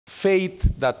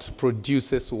faith that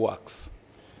produces works.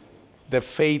 The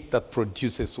faith that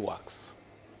produces works.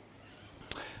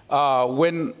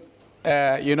 When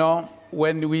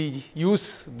we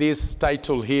use this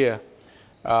title here,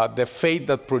 the faith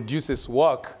that produces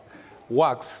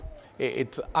works,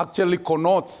 it actually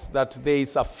connotes that there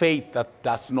is a faith that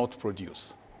does not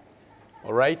produce.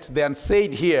 All right? The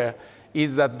unsaid here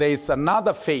is that there is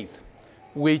another faith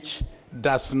which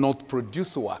does not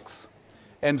produce works.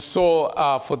 And so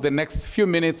for the next few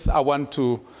minutes, I want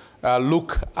to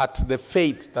look at the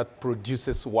faith that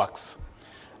produces works.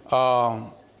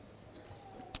 And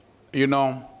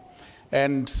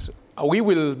we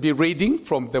will be reading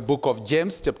from the book of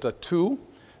James, chapter 2,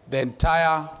 the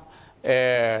entire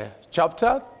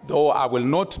chapter, though I will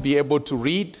not be able to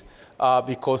read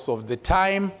because of the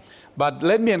time. But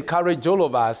let me encourage all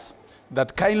of us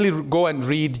that kindly go and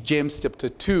read James chapter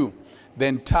 2, the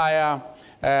entire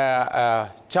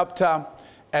chapter,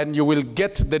 and you will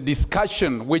get the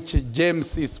discussion which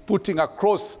James is putting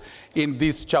across in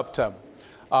this chapter.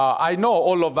 I know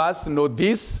all of us know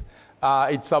this.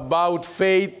 It's about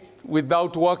faith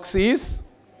without works is?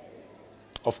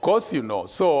 Of course you know.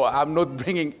 So I'm not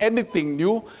bringing anything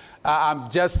new. I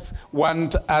just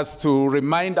want us to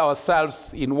remind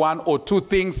ourselves in one or two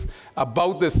things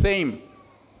about the same.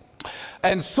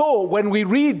 And so when we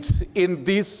read in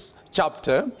this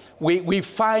chapter, we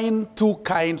find two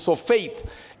kinds of faith.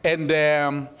 And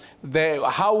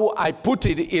how I put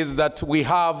it is that we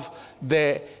have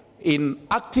the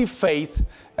inactive faith,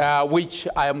 which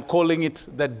I am calling it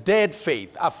the dead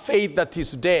faith, a faith that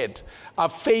is dead, a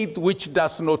faith which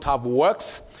does not have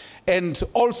works. And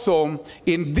also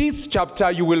in this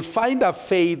chapter, you will find a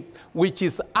faith which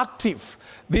is active.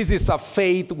 This is a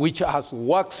faith which has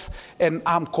works, and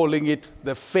I'm calling it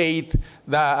the faith,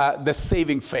 the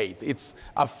saving faith. It's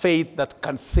a faith that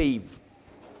can save.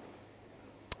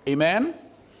 Amen?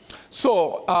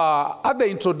 So at the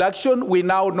introduction, we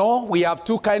now know we have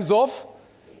two kinds of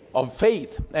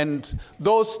faith. And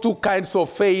those two kinds of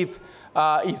faith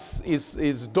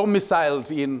is domiciled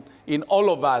in all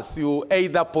of us. You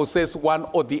either possess one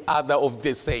or the other of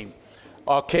the same.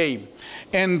 Okay.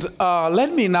 And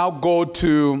let me now go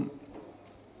to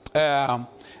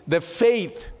the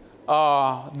faith,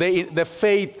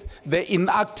 the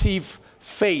inactive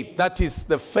faith. That is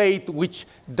the faith which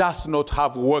does not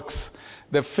have works.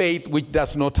 The faith which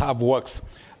does not have works.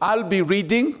 I'll be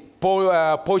reading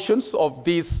portions of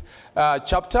this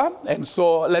chapter. And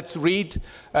so let's read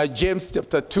James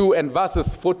chapter 2 and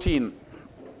verses 14.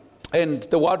 And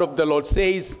the word of the Lord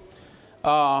says,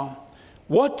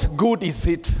 what good is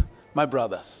it, my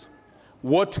brothers?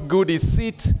 What good is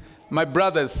it, my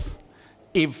brothers,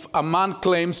 if a man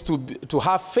claims to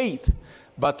have faith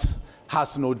but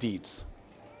has no deeds?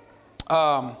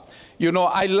 I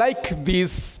like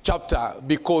this chapter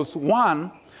because,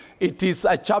 one, it is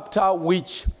a chapter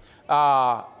which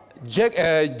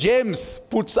James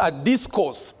puts a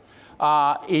discourse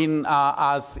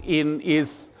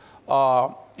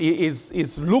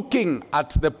is looking at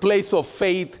the place of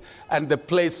faith and the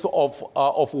place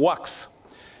of works.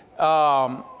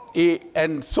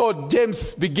 And so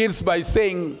James begins by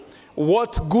saying,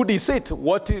 what good is it?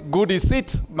 What good is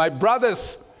it, my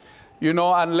brothers?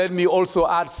 And let me also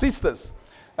add sisters.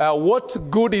 What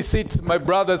good is it, my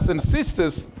brothers and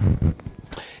sisters,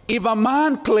 if a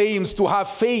man claims to have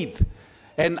faith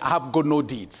and have got no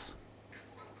deeds?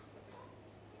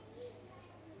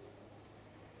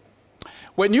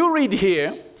 When you read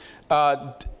here,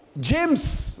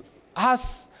 James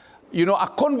has, a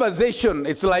conversation.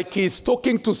 It's like he's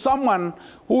talking to someone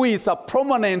who is a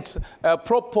proponent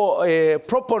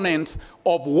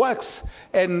of works,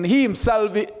 and he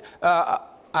himself,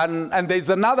 and there's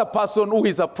another person who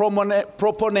is a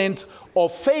proponent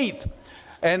of faith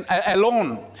and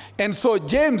alone. And so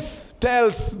James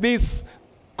tells this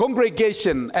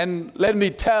congregation, and let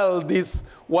me tell this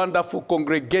wonderful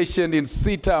congregation in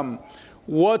CITAM,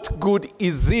 what good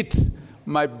is it,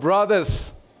 my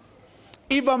brothers,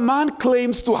 if a man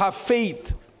claims to have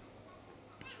faith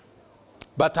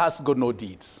but has got no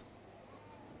deeds?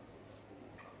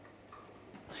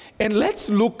 And let's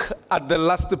look at the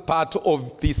last part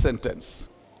of this sentence.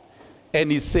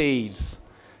 And he says,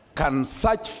 can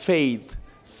such faith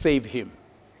save him?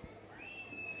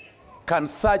 Can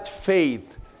such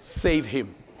faith save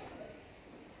him?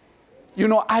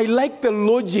 I like the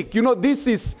logic. This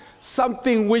is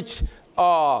something which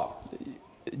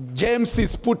James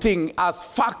is putting as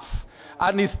facts,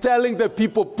 and he's telling the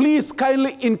people, please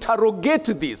kindly interrogate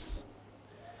this.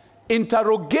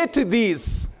 Interrogate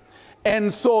this.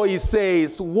 And so he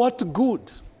says, what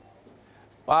good?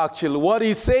 Actually, what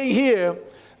he's saying here,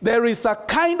 there is a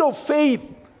kind of faith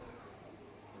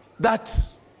that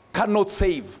cannot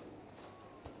save.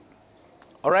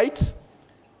 All right?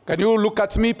 Can you look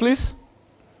at me, please?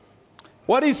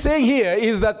 What he's saying here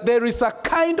is that there is a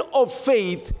kind of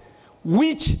faith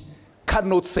which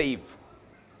cannot save.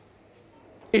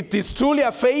 It is truly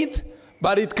a faith,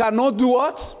 but it cannot do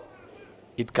what?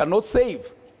 It cannot save.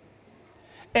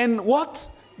 And what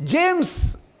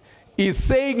James is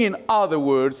saying, in other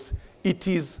words, it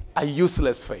is a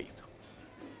useless faith.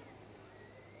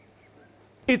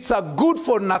 It's a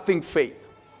good-for-nothing faith.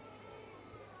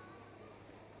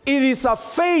 It is a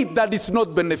faith that is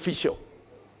not beneficial.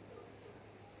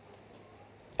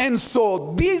 And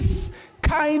so this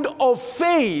kind of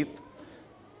faith,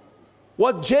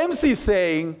 what James is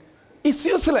saying, is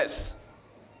useless.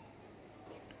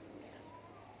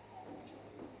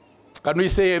 Can we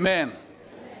say amen? Amen?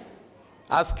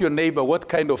 Ask your neighbor, what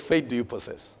kind of faith do you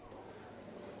possess?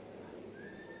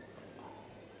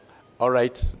 All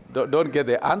right, don't get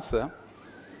the answer.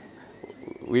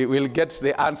 We will get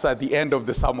the answer at the end of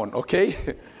the sermon, okay?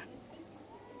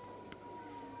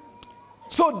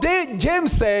 So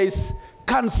James says,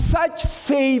 can such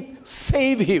faith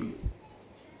save him?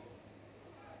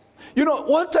 You know,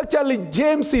 what actually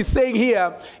James is saying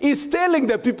here is telling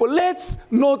the people, let's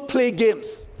not play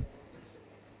games.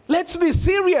 Let's be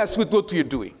serious with what we're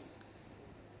doing.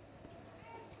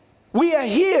 We are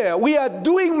here, we are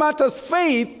doing matters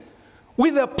faith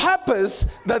with the purpose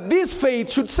that this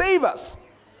faith should save us.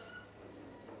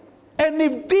 And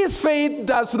if this faith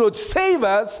does not save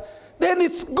us, then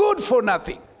it's good for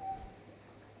nothing.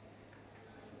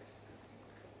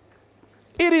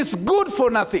 It is good for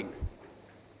nothing.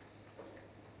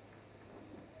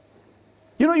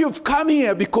 You know, you've come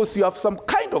here because you have some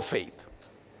kind of faith.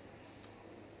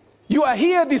 You are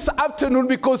here this afternoon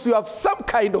because you have some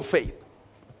kind of faith.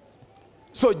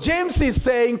 So James is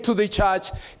saying to the church,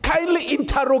 kindly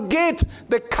interrogate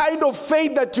the kind of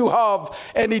faith that you have.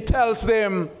 And he tells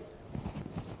them,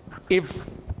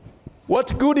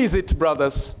 what good is it,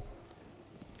 brothers,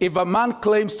 if a man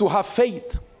claims to have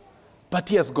faith, but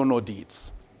he has got no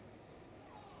deeds?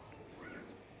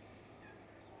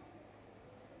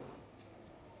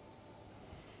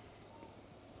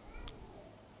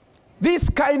 This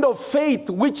kind of faith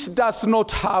which does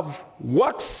not have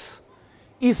works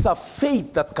is a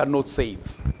faith that cannot save.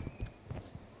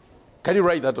 Can you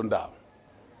write that on down?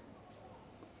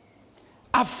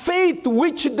 A faith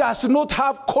which does not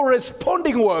have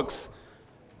corresponding works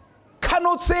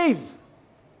cannot save.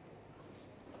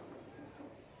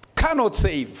 Cannot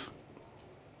save.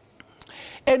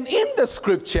 And in the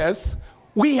scriptures,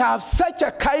 we have such a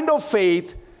kind of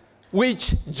faith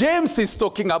which James is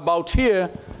talking about here.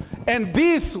 And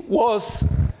this was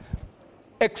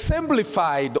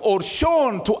exemplified or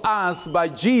shown to us by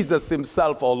Jesus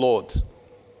himself, our Lord.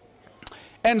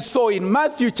 And so in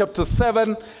Matthew chapter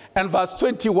 7 and verse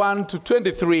 21 to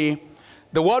 23,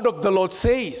 the word of the Lord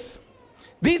says,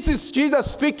 this is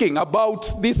Jesus speaking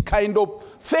about this kind of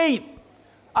faith,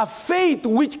 a faith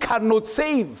which cannot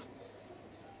save.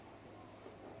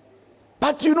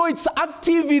 But you know, it's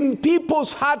active in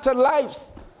people's heart and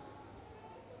lives.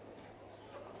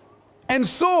 And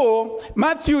so,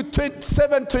 Matthew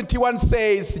 7:21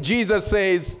 says, Jesus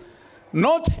says,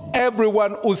 not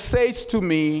everyone who says to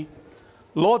me,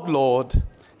 Lord, Lord,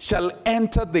 shall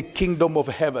enter the kingdom of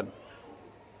heaven.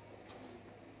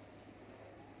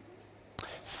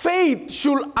 Faith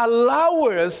should allow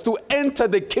us to enter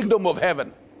the kingdom of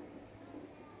heaven.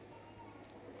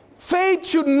 Faith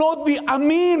should not be a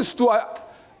means to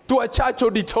a church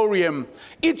auditorium.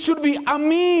 It should be a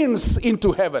means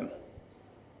into heaven.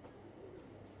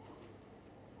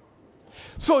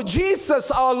 So Jesus,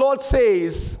 our Lord,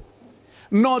 says,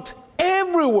 not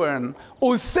everyone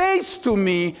who says to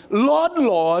me, Lord,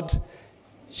 Lord,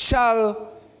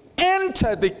 shall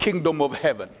enter the kingdom of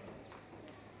heaven.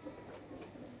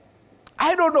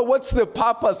 I don't know what's the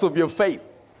purpose of your faith.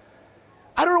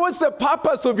 I don't know what's the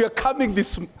purpose of your coming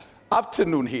this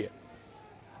afternoon here.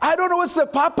 I don't know what's the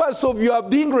purpose of your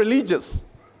being religious.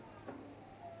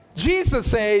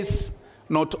 Jesus says,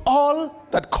 not all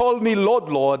that call me Lord,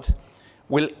 Lord,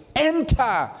 will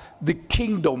enter the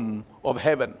kingdom of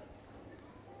heaven.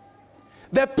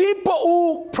 The people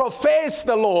who profess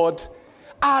the Lord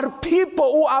are people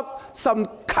who have some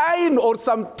kind or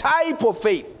some type of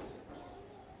faith.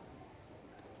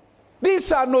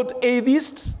 These are not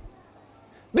atheists.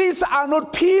 These are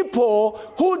not people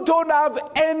who don't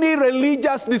have any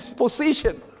religious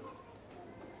disposition.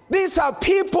 These are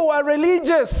people who are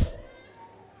religious.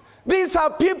 These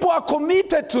are people who are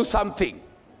committed to something.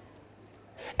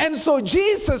 And so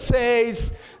Jesus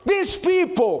says, these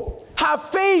people have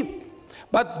faith.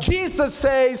 But Jesus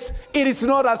says it is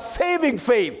not a saving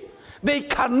faith. They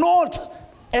cannot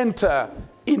enter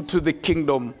into the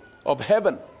kingdom of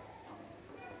heaven.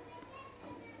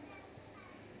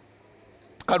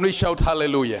 Can we shout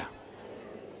hallelujah?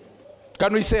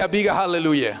 Can we say a bigger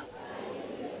hallelujah?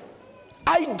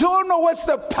 I don't know what's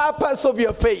the purpose of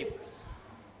your faith.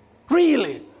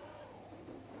 Really.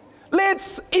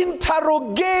 Let's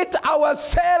interrogate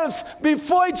ourselves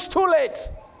before it's too late.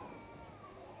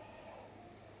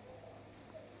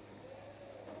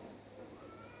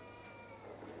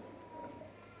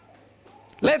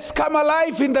 Let's come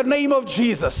alive in the name of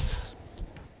Jesus.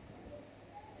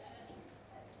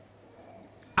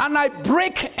 And I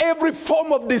break every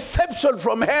form of deception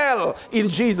from hell in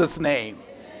Jesus' name.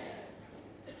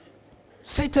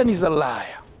 Satan is a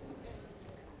liar.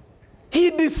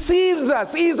 He deceives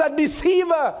us. He is a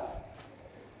deceiver.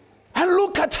 And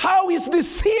look at how he's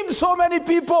deceived so many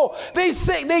people. They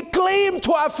claim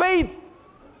to have faith.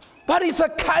 But it's a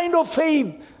kind of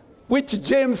faith which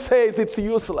James says it's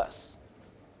useless.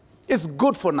 It's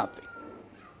good for nothing.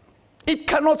 It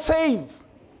cannot save.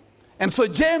 And so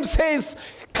James says,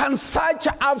 can such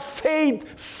a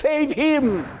faith save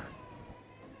him?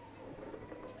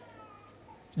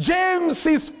 James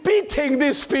is pitying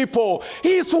these people.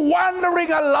 He's wondering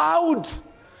aloud.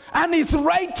 And he's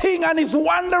writing and he's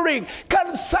wondering,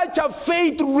 can such a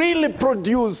faith really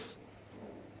produce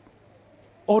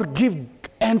or give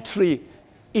entry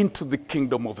into the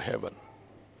kingdom of heaven?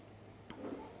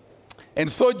 And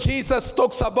so Jesus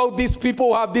talks about these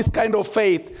people who have this kind of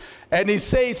faith. And he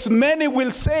says, many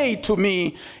will say to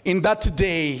me in that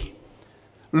day,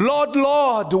 Lord,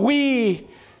 Lord,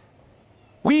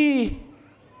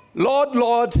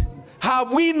 Lord,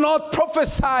 have we not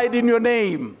prophesied in your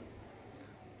name?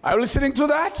 Are you listening to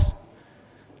that?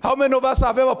 How many of us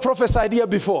have ever prophesied here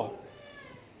before?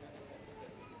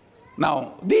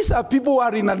 Now, these are people who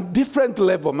are in a different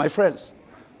level, my friends.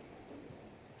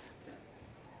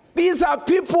 These are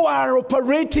people who are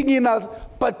operating in a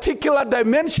particular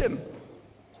dimension.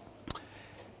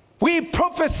 We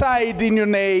prophesied in your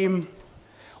name.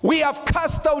 We have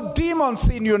cast out demons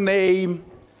in your name.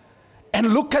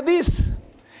 And look at this.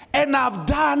 And I've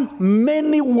done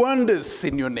many wonders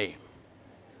in your name.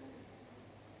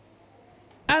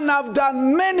 And I've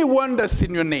done many wonders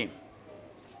in your name.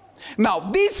 Now,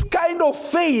 this kind of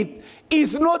faith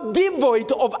is not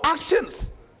devoid of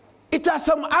actions. It has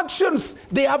some actions.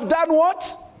 They have done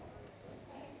what?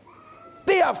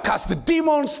 They have cast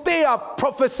demons. They have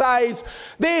prophesied.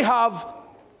 They have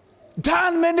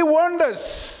done many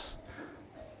wonders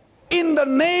in the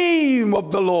name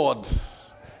of the Lord.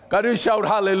 Can you shout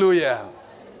hallelujah?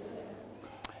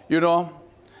 You know,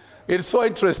 it's so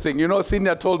interesting. You know,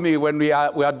 Senior told me when we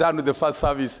are done with the first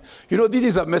service, you know, this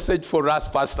is a message for us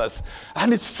pastors.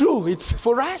 And it's true. It's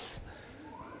for us.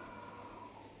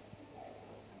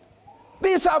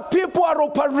 These are people who are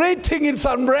operating in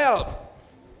some realm.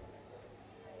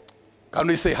 Can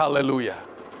we say hallelujah?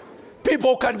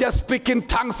 People can just speak in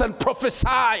tongues and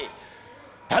prophesy.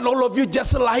 And all of you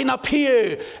just line up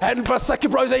here. And Pastor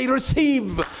Kiprop say,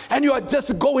 receive. And you are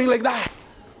just going like that.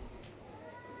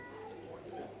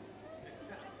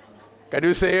 Can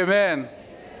you say amen? Amen.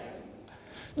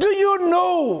 Do you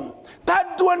know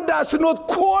that one does not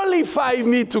qualify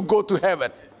me to go to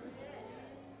heaven?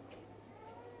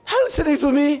 Are you listening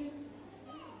to me?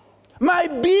 My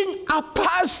being a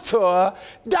pastor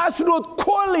does not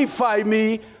qualify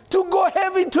me to go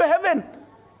to heaven.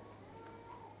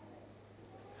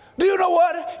 Do you know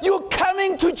what? You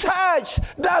coming to church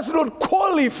does not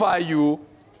qualify you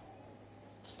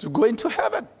to go into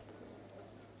heaven.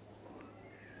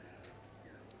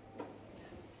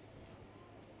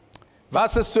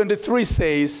 Verses 23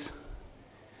 says,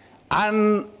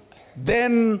 and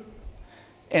then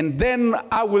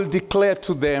I will declare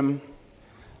to them,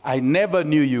 I never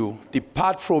knew you.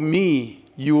 Depart from me,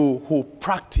 you who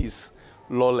practice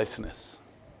lawlessness.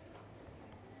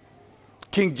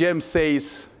 King James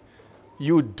says,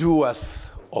 you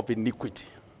doers of iniquity.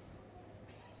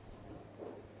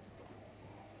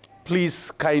 Please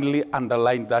kindly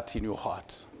underline that in your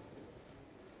heart.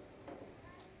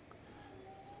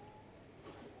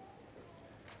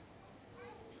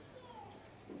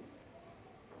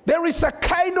 There is a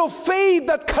kind of faith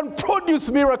that can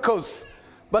produce miracles,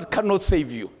 but cannot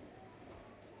save you.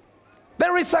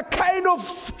 There is a kind of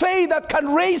faith that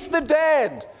can raise the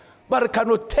dead, but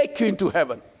cannot take you into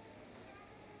heaven.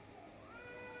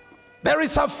 There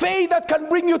is a faith that can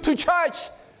bring you to church,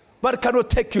 but cannot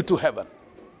take you to heaven.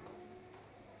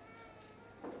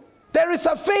 There is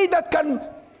a faith that can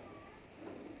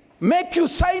make you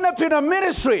sign up in a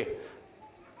ministry,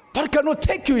 but it cannot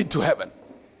take you into heaven.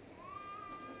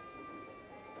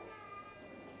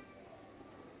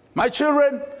 My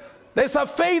children, there's a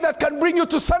faith that can bring you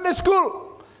to Sunday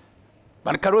school,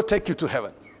 but it cannot take you to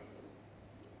heaven.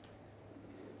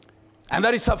 And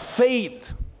that is a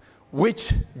faith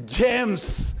which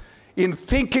James, in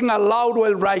thinking aloud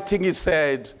while writing, he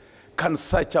said, can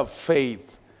such a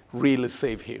faith really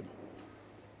save him?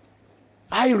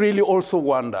 I really also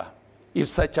wonder if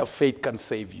such a faith can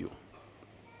save you.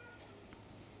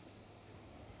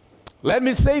 Let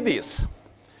me say this.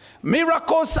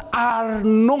 Miracles are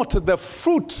not the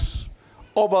fruit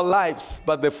of our lives,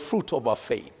 but the fruit of our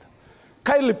faith.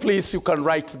 Kindly, please, you can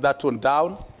write that one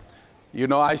down. You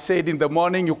know, I said in the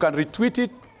morning, you can retweet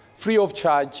it free of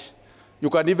charge. You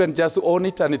can even just own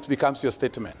it and it becomes your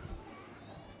statement.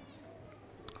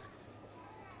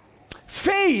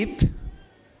 Faith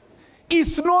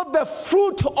is not the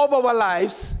fruit of our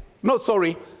lives. No,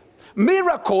 sorry.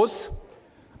 Miracles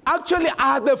actually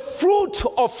are the fruit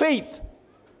of faith.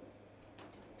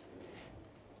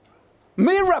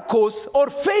 Miracles, or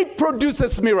faith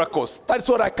produces miracles. That's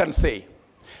what I can say.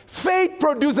 Faith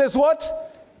produces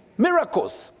what?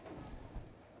 Miracles.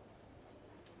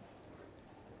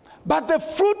 But the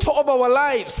fruit of our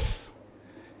lives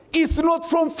is not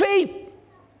from faith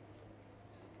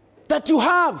that you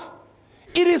have.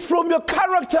 It is from your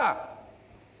character.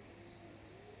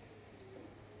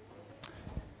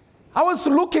 I was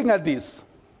looking at this.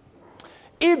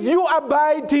 If you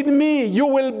abide in me, you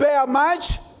will bear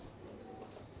much.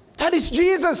 That is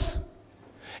Jesus.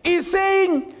 He's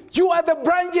saying, you are the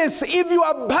branches. If you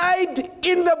abide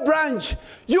in the branch,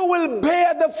 you will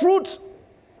bear the fruit.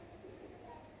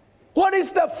 What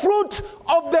is the fruit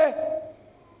of the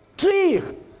tree?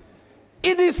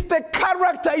 It is the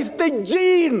character, it's the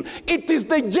gene, it is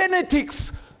the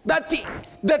genetics that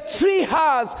the tree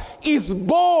has, is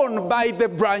born by the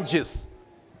branches.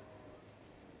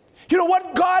 You know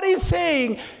what God is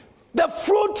saying? The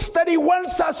fruit that he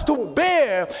wants us to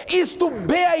bear is to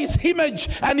bear his image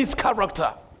and his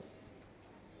character.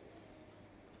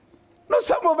 You know,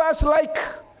 some of us like,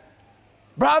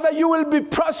 brother, you will be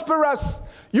prosperous.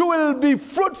 You will be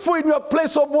fruitful in your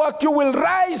place of work. You will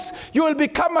rise. You will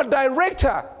become a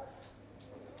director.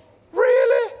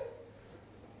 Really?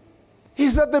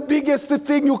 Is that the biggest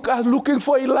thing you are looking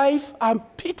for in life? I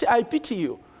pity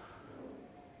you.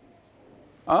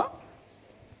 Huh?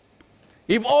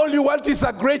 If all you want is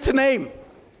a great name.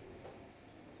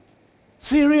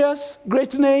 Serious?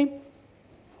 Great name?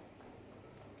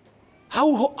 How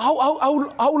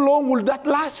long will that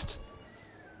last?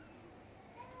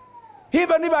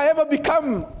 Even if I ever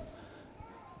become,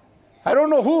 I don't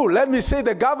know who, let me say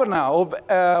the governor of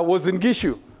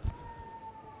Wozingishu.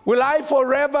 Will I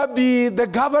forever be the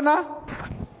governor?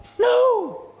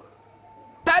 No.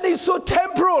 That is so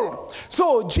temporal.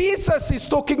 So Jesus is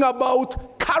talking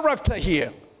about character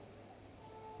here.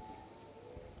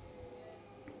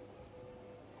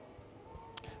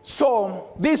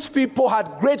 So these people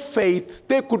had great faith.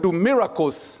 They could do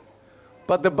miracles.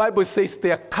 But the Bible says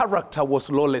their character was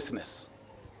lawlessness.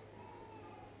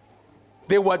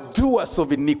 They were doers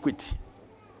of iniquity.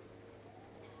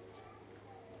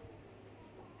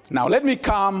 Now let me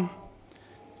come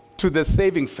to the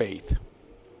saving faith.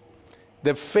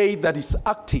 The faith that is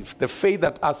active, the faith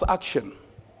that has action.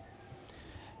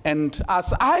 And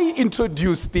as I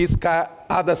introduce this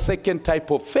other second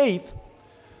type of faith,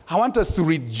 I want us to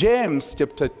read James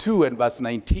chapter 2 and verse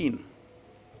 19.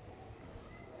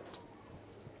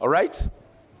 All right?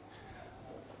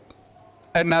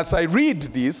 And as I read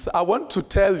this, I want to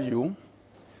tell you,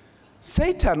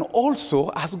 Satan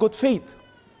also has got faith.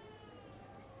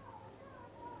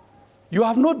 You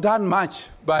have not done much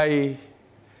by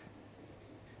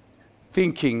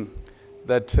thinking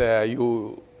that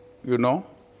you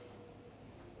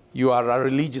are a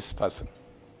religious person.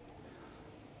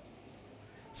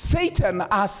 Satan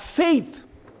has faith,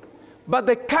 but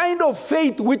the kind of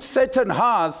faith which Satan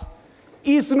has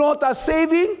is not a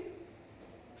saving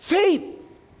faith.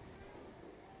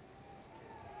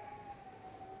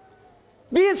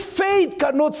 This faith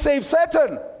cannot save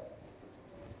Satan.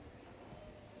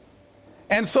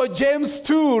 And so James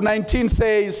 2:19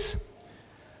 says,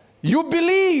 you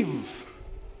believe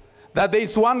that there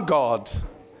is one God.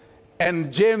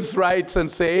 And James writes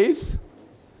and says,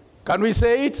 can we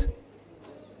say it?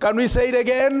 Can we say it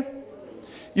again?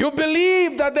 You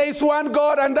believe that there is one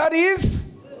God, and that is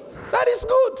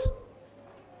good.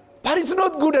 But it's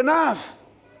not good enough.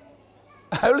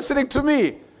 Are you listening to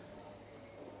me?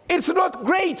 It's not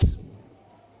great.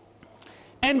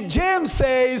 And James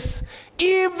says,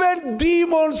 even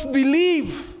demons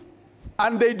believe,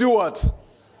 and they do what?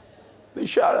 They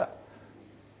shudder.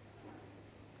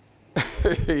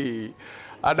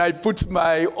 And I put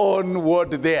my own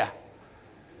word there.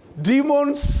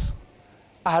 Demons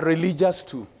are religious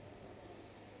too.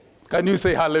 Can you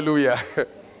say hallelujah?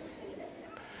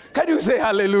 Can you say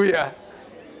hallelujah?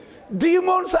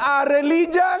 Demons are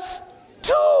religious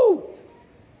too.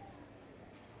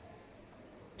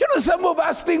 You know, some of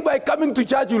us think by coming to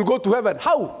church you'll go to heaven.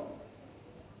 How?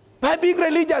 By being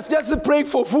religious, just praying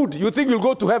for food, you think you'll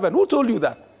go to heaven. Who told you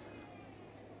that?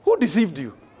 Who deceived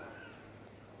you?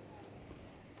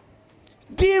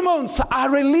 Demons are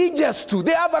religious too.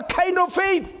 They have a kind of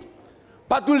faith.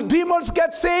 But will demons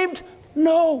get saved?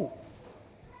 No.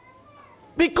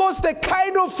 Because the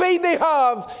kind of faith they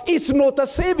have is not a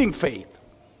saving faith.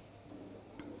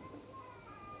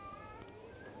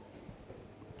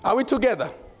 Are we together?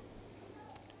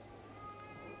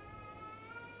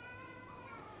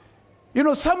 You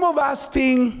know, some of us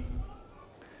think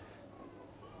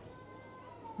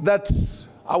that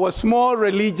our small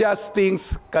religious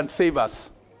things can save us.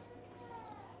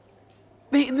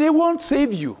 They won't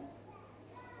save you.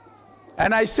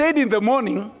 And I said in the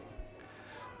morning,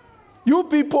 you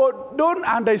people don't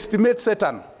underestimate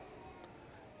Satan.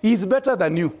 He's better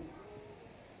than you.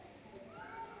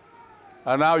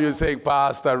 And now you're saying,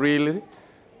 Pastor, really?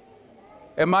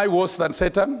 Am I worse than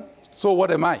Satan? So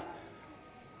what am I?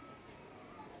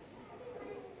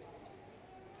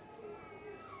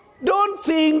 Don't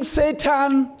think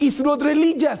Satan is not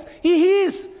religious. He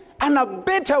is, and a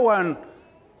better one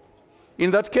in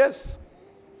that case.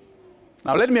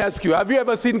 Now let me ask you, have you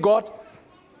ever seen God?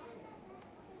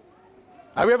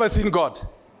 Have you ever seen God?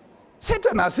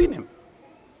 Satan has seen him.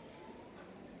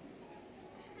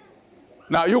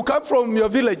 Now you come from your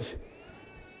village,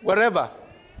 wherever.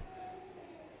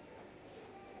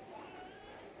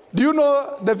 Do you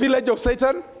know the village of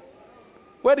Satan?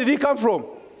 Where did he come from?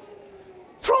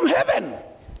 From heaven.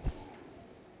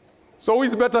 So who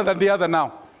is better than the other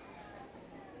now?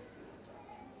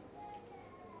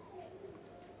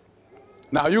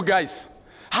 Now you guys,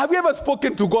 have you ever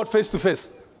spoken to God face to face?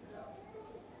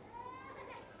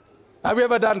 Have you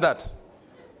ever done that?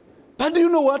 But do you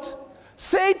know what?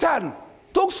 Satan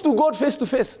talks to God face to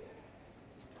face.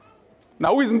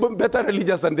 Now who is better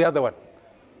religious than the other one?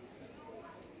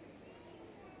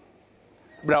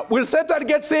 Now, will Satan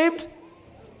get saved?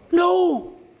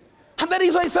 No. And that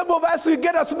is why some of us, we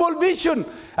get a small vision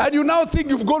and you now think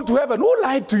you've gone to heaven. Who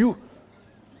lied to you?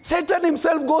 Satan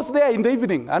himself goes there in the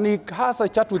evening and he has a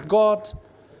chat with God.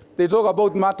 They talk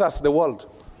about matters, the world.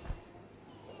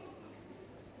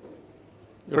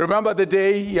 You remember the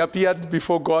day he appeared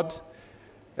before God?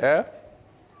 Yeah?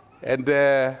 And,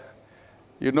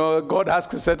 you know, God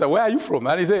asked Satan, where are you from?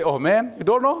 And he said, oh man, you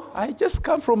don't know? I just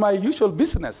come from my usual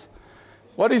business.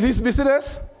 What is his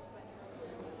business?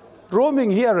 Roaming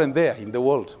here and there in the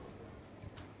world.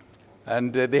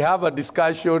 And they have a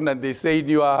discussion and they say,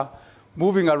 you are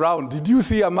moving around. Did you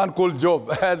see a man called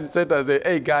Job? And Satan said,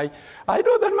 hey guy, I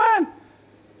know that man.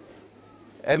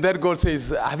 And then God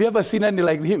says, have you ever seen any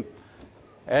like him?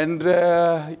 And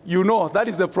you know, that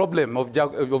is the problem of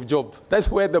Job. That's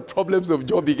where the problems of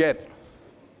Job began.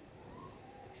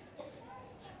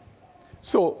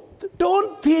 So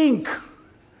don't think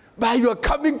by your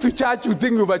coming to church you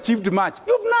think you've achieved much.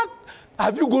 You've not.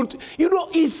 Have you gone to, you know,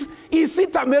 is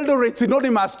CITAM Eldoret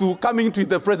synonymous to coming to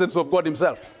the presence of God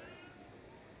himself?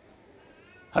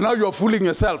 And now you're fooling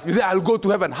yourself. You say, I'll go to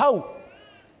heaven. How?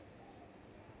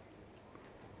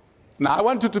 Now, I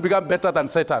want you to become better than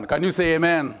Satan. Can you say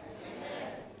amen? Amen.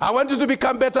 I want you to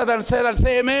become better than Satan.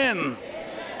 Say amen. Amen.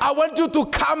 I want you to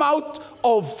come out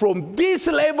from this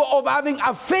level of having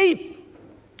a faith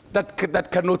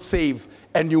that cannot save,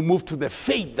 and you move to the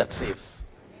faith that saves.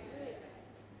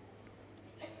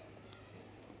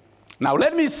 Now,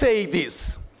 let me say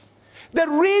this. The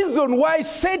reason why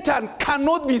Satan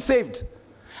cannot be saved,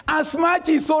 as much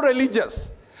he's so religious,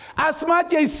 as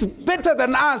much as he's better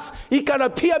than us, he can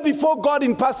appear before God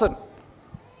in person.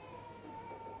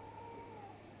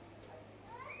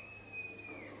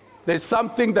 There's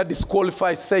something that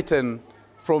disqualifies Satan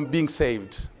from being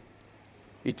saved.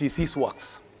 It is his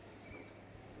works.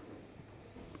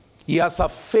 He has a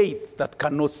faith that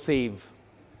cannot save.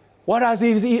 What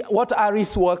are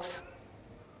his works?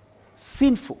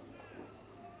 Sinful.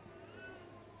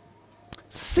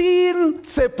 Sin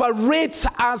separates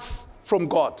us from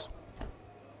God.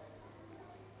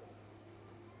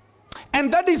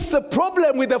 And that is the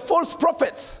problem with the false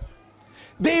prophets.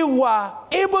 They were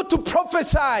able to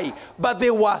prophesy, but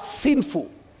they were sinful.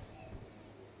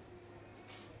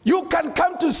 You can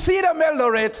come to CITAM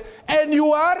Eldoret and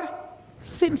you are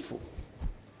sinful.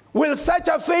 Will such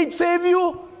a faith save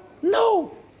you?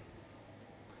 No.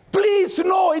 Please,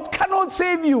 no, it cannot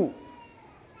save you.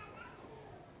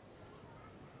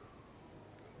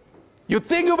 You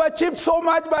think you've achieved so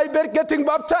much by getting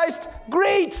baptized?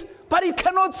 Great, but it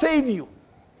cannot save you.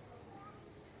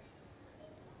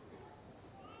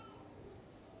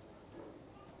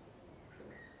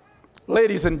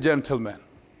 Ladies and gentlemen,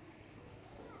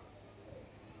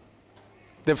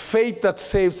 the faith that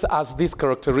saves has these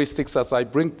characteristics as I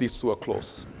bring this to a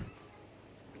close.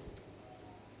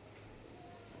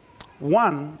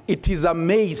 One, it is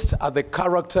amazed at the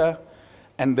character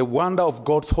and the wonder of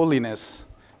God's holiness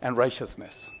and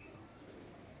righteousness.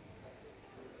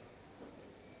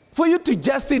 For you to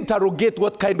just interrogate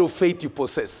what kind of faith you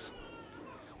possess.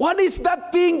 What is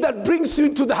that thing that brings you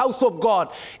into the house of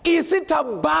God? Is it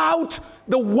about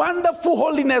the wonderful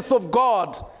holiness of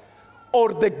God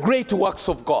or the great works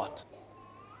of God?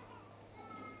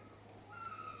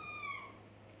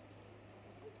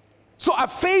 So a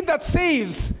faith that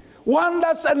saves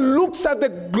wonders and looks at the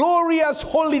glorious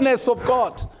holiness of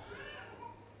God.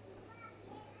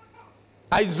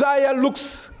 Isaiah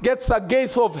gets a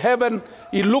gaze of heaven.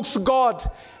 He looks God,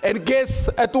 and guess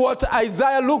at what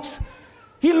Isaiah looks?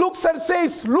 He looks and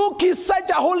says, look, he's such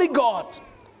a holy God.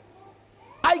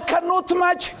 I cannot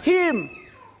match him.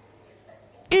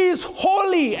 He is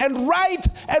holy and right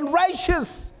and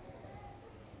righteous.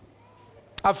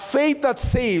 A faith that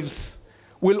saves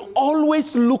will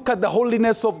always look at the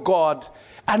holiness of God,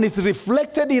 and it's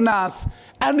reflected in us,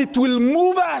 and it will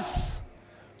move us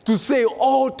to say,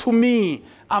 oh, to me,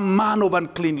 a man of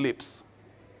unclean lips.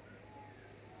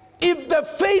 If the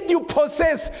faith you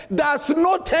possess does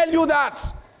not tell you that,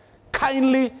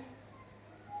 kindly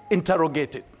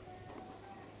interrogate it.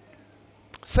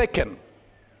 Second,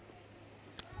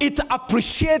 it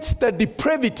appreciates the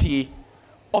depravity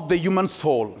of the human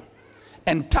soul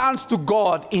and turns to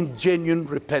God in genuine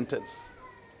repentance.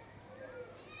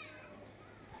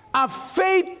 A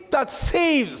faith that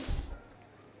saves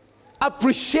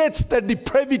appreciates the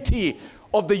depravity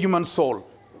of the human soul.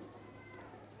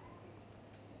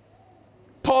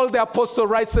 Paul the apostle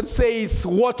writes and says,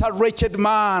 what a wretched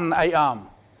man I am.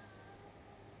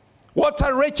 What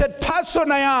a wretched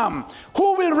person I am.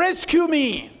 Who will rescue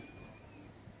me?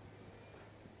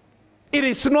 It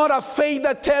is not a faith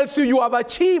that tells you you have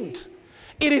achieved.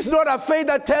 It is not a faith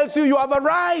that tells you you have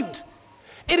arrived.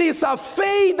 It is a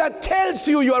faith that tells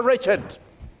you you are wretched.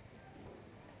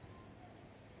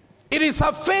 It is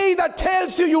a faith that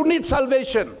tells you you need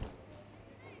salvation.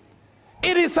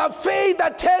 It is a faith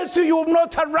that tells you you have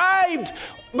not arrived,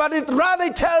 but it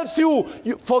rather tells you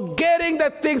forgetting the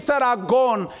things that are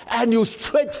gone and you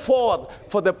stretch forth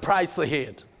for the prize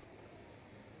ahead.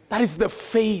 That is the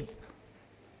faith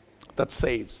that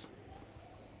saves.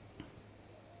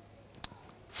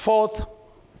 Fourth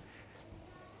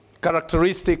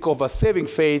characteristic of a saving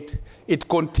faith, it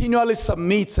continually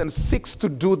submits and seeks to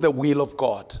do the will of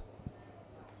God.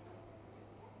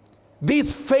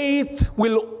 This faith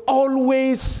will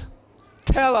always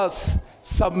tell us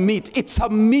submit. It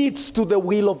submits to the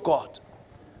will of God.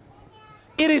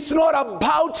 It is not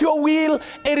about your will.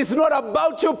 It is not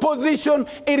about your position.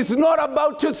 It is not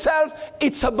about yourself.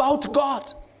 It's about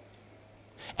God.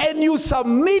 And you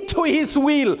submit to his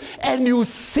will and you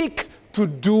seek to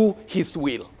do his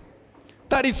will.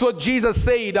 That is what Jesus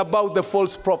said about the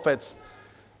false prophets.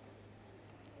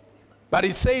 But he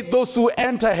said those who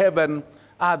enter heaven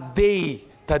are they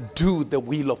that do the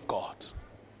will of God.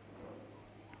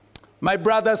 My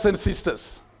brothers and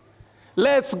sisters,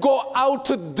 let's go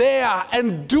out there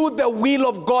and do the will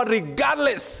of God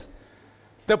regardless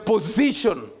the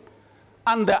position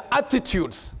and the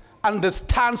attitudes and the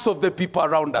stance of the people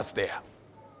around us there.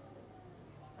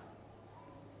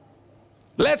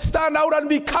 Let's stand out and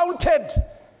be counted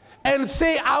and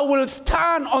say, I will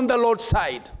stand on the Lord's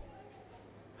side.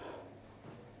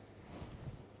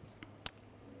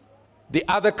 The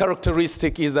other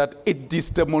characteristic is that it is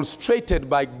demonstrated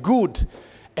by good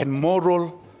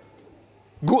moral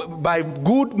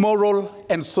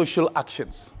and social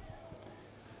actions.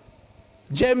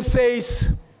 James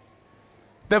says,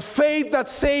 the faith that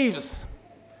saves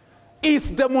is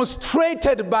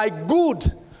demonstrated by good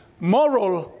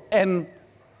moral and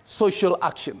social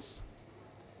actions.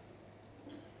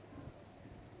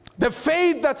 The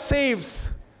faith that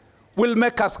saves will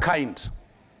make us kind.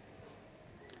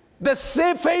 The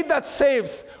faith that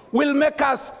saves will make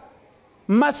us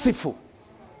merciful.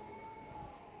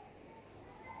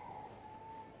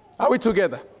 Are we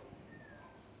together?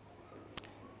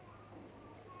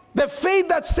 The faith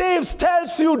that saves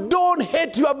tells you don't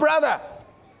hate your brother.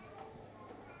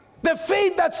 The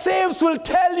faith that saves will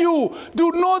tell you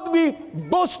do not be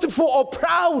boastful or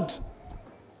proud.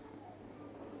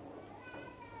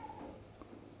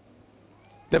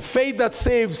 The faith that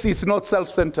saves is not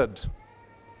self-centered.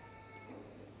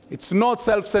 It's not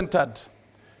self-centered.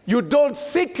 You don't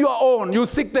seek your own. You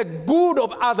seek the good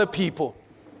of other people.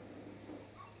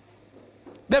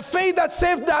 The faith that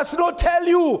saves does not tell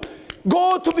you,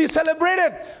 go to be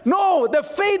celebrated. No, the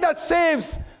faith that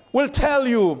saves will tell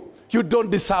you, you don't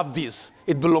deserve this.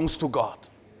 It belongs to God.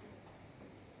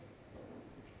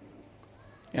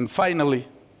 And finally,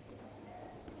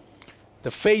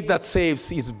 the faith that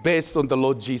saves is based on the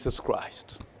Lord Jesus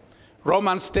Christ.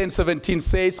 Romans 10:17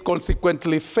 says,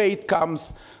 consequently, faith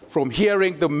comes from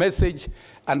hearing the message,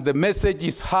 and the message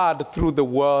is heard through the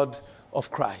word of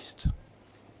Christ.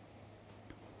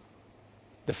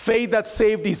 The faith that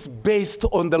saved is based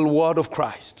on the word of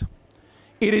Christ.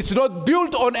 It is not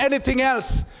built on anything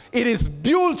else. It is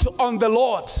built on the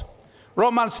Lord.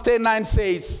 Romans 10:9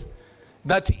 says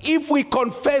that if we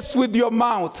confess with your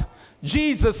mouth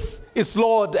Jesus is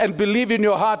Lord and believe in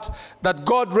your heart that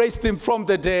God raised him from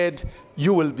the dead,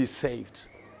 you will be saved.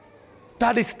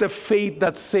 That is the faith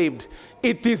that saved.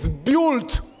 It is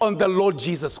built on the Lord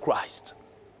Jesus Christ.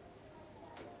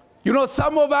 You know,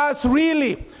 some of us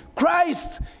really,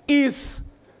 Christ is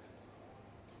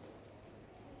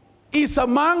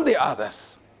among the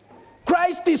others.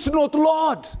 Christ is not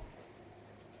Lord.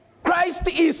 Christ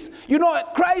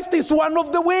is one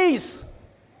of the ways.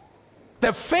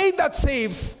 The faith that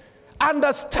saves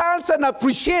understands and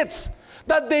appreciates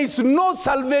that there is no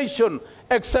salvation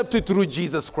except through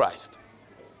Jesus Christ.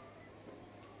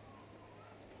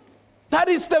 That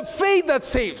is the faith that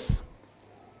saves.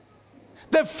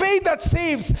 The faith that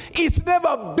saves is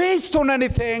never based on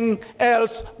anything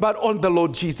else but on the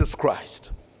Lord Jesus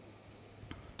Christ.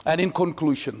 And in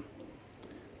conclusion,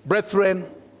 brethren,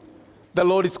 the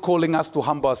Lord is calling us to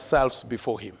humble ourselves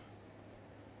before him.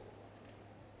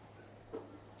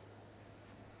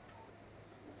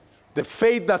 The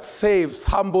faith that saves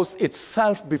humbles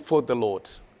itself before the Lord.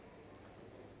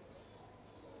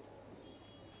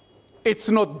 It's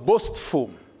not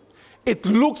boastful. It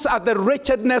looks at the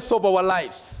wretchedness of our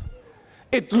lives.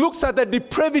 It looks at the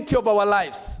depravity of our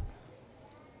lives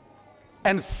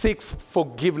and seeks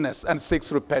forgiveness and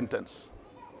seeks repentance.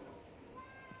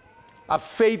 A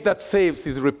faith that saves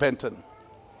is repentant.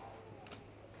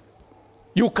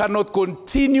 You cannot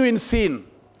continue in sin.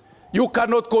 You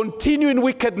cannot continue in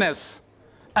wickedness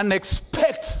and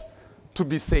expect to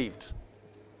be saved.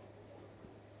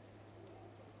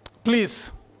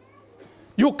 Please,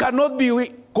 you cannot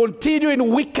continue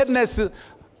in wickedness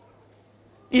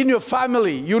in your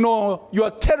family. You know, you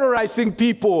are terrorizing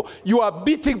people, you are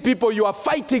beating people, you are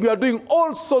fighting, you are doing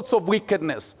all sorts of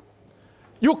wickedness.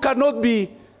 You cannot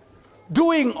be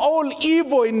doing all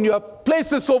evil in your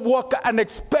places of work and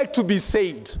expect to be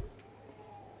saved.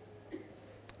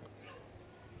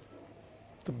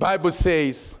 The Bible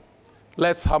says,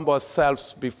 let's humble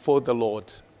ourselves before the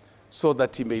Lord so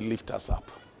that he may lift us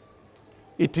up.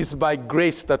 It is by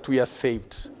grace that we are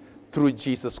saved through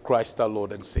Jesus Christ our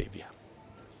Lord and Savior.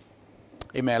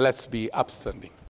 Amen. Let's be upstanding.